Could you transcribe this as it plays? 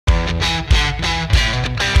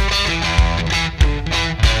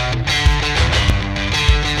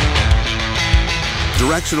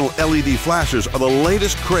Directional LED flashers are the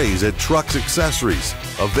latest craze at Trux Accessories.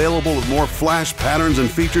 Available with more flash patterns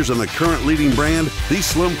and features than the current leading brand, these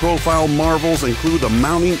slim profile marvels include the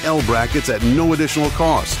mounting L brackets at no additional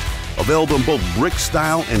cost. Available in both brick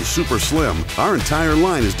style and super slim, our entire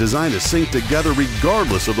line is designed to sync together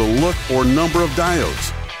regardless of the look or number of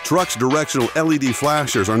diodes. Trux Directional LED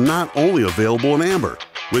flashers are not only available in amber.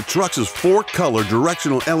 With Trux's 4-color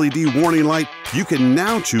directional LED warning light, you can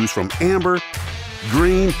now choose from amber,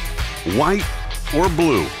 green, white, or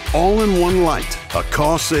blue, all in one light, a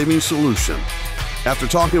cost-saving solution. After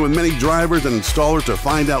talking with many drivers and installers to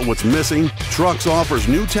find out what's missing, Trux offers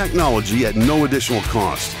new technology at no additional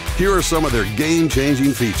cost. Here are some of their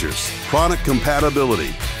game-changing features. Product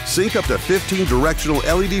compatibility. Sync up to 15 directional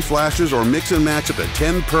LED flashes or mix and match up to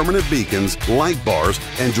 10 permanent beacons, light bars,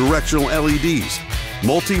 and directional LEDs.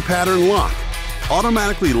 Multi-pattern lock.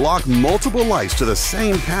 Automatically lock multiple lights to the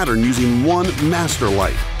same pattern using one master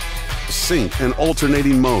light. Sync and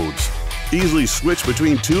alternating modes. Easily switch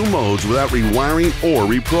between 2 modes without rewiring or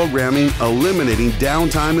reprogramming, eliminating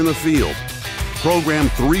downtime in the field. Program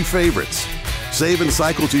 3 favorites. Save and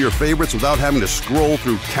cycle to your favorites without having to scroll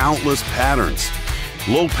through countless patterns.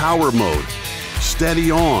 Low power mode.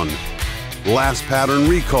 Steady on. Last pattern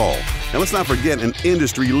recall. And let's not forget an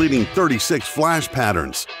industry-leading 36 flash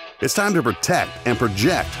patterns. It's time to protect and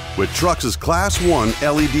project with Trux's Class 1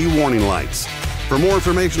 LED warning lights. For more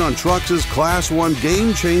information on Trux's Class 1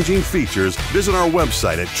 game-changing features, visit our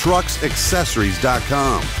website at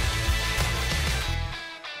truxaccessories.com.